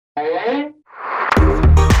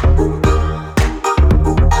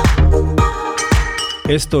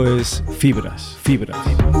Esto es Fibras.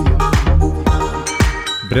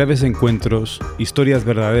 Breves encuentros, historias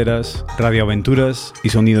verdaderas, radioaventuras y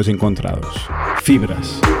sonidos encontrados.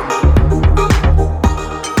 Fibras.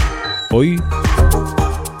 Hoy,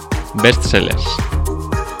 Best-Sellers.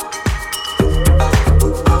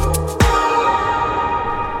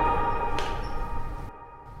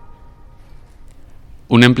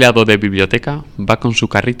 Un empleado de biblioteca va con su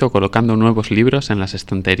carrito colocando nuevos libros en las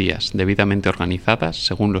estanterías, debidamente organizadas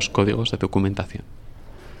según los códigos de documentación.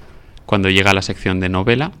 Cuando llega a la sección de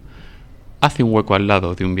novela, hace un hueco al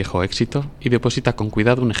lado de un viejo éxito y deposita con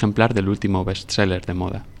cuidado un ejemplar del último bestseller de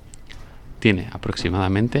moda. Tiene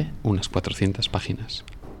aproximadamente unas 400 páginas.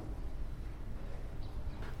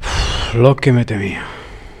 Lo que me temía.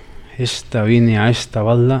 Esta viene a esta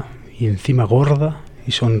balda y encima gorda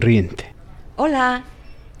y sonriente. Hola,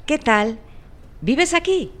 ¿qué tal? ¿Vives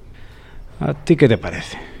aquí? ¿A ti qué te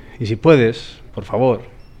parece? Y si puedes, por favor,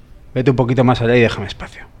 vete un poquito más allá y déjame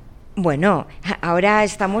espacio. Bueno, ahora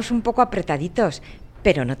estamos un poco apretaditos,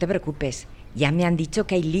 pero no te preocupes. Ya me han dicho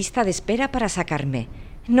que hay lista de espera para sacarme.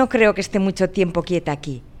 No creo que esté mucho tiempo quieta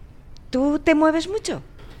aquí. ¿Tú te mueves mucho?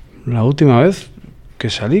 La última vez que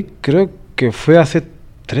salí creo que fue hace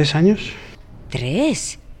 3 años.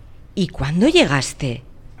 ¿3? ¿Y cuándo llegaste?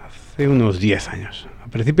 Hace unos 10 años. Al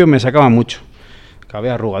principio me sacaba mucho. Acabé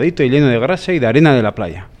arrugadito y lleno de grasa y de arena de la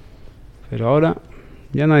playa. Pero ahora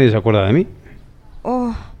ya nadie se acuerda de mí.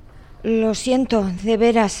 Oh, lo siento, de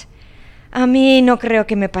veras. A mí no creo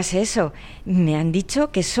que me pase eso. Me han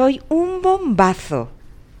dicho que soy un bombazo.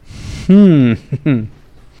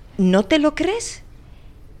 ¿No te lo crees?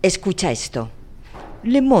 Escucha esto.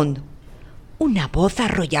 Le Monde, una voz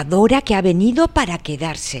arrolladora que ha venido para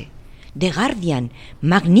quedarse. The Guardian,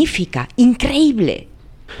 magnífica, increíble.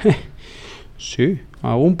 Sí,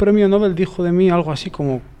 algún premio Nobel dijo de mí algo así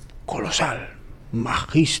como colosal,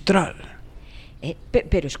 magistral.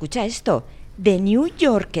 Pero escucha esto. The New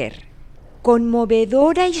Yorker,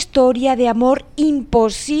 conmovedora historia de amor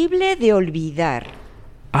imposible de olvidar.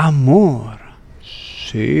 Amor.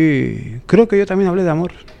 Sí, creo que yo también hablé de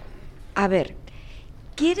amor. A ver,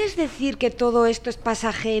 ¿quieres decir que todo esto es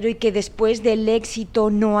pasajero y que después del éxito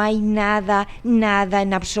no hay nada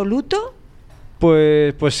en absoluto?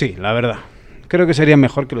 Pues sí, la verdad. Creo que sería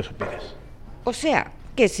mejor que lo supieras. O sea,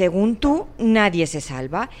 que según tú, nadie se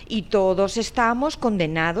salva y todos estamos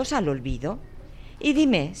condenados al olvido. Y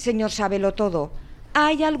dime, señor Sabelotodo,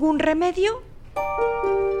 ¿hay algún remedio?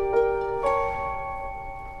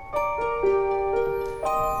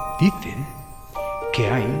 Dicen que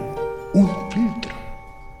hay un filtro.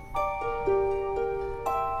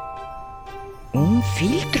 ¿Un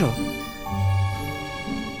filtro?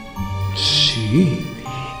 Sí,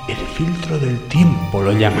 el filtro del tiempo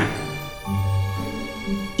lo llaman.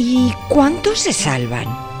 ¿Y cuántos se salvan?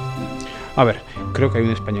 A ver, creo que hay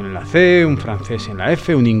un español en la C, un francés en la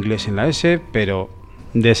F, un inglés en la S, pero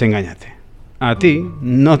desengáñate. A ti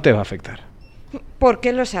no te va a afectar. ¿Por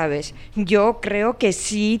qué lo sabes? Yo creo que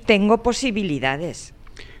sí tengo posibilidades.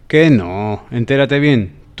 Que no, entérate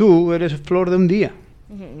bien. Tú eres flor de un día.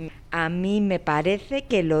 A mí me parece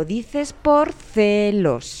que lo dices por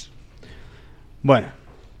celos. Bueno,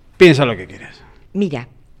 piensa lo que quieras. Mira,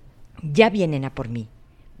 ya vienen a por mí.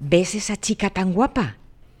 ¿Ves esa chica tan guapa?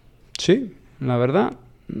 Sí, la verdad,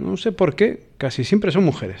 no sé por qué, casi siempre son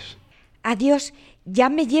mujeres. Adiós, ya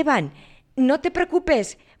me llevan. No te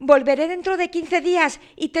preocupes, volveré dentro de 15 días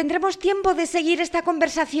y tendremos tiempo de seguir esta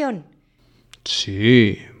conversación.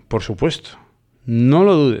 Sí, por supuesto. No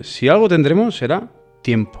lo dudes, si algo tendremos será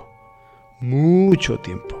tiempo. Mucho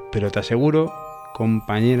tiempo. Pero te aseguro,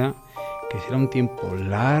 compañera, que será un tiempo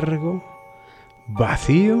largo,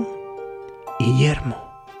 vacío y yermo.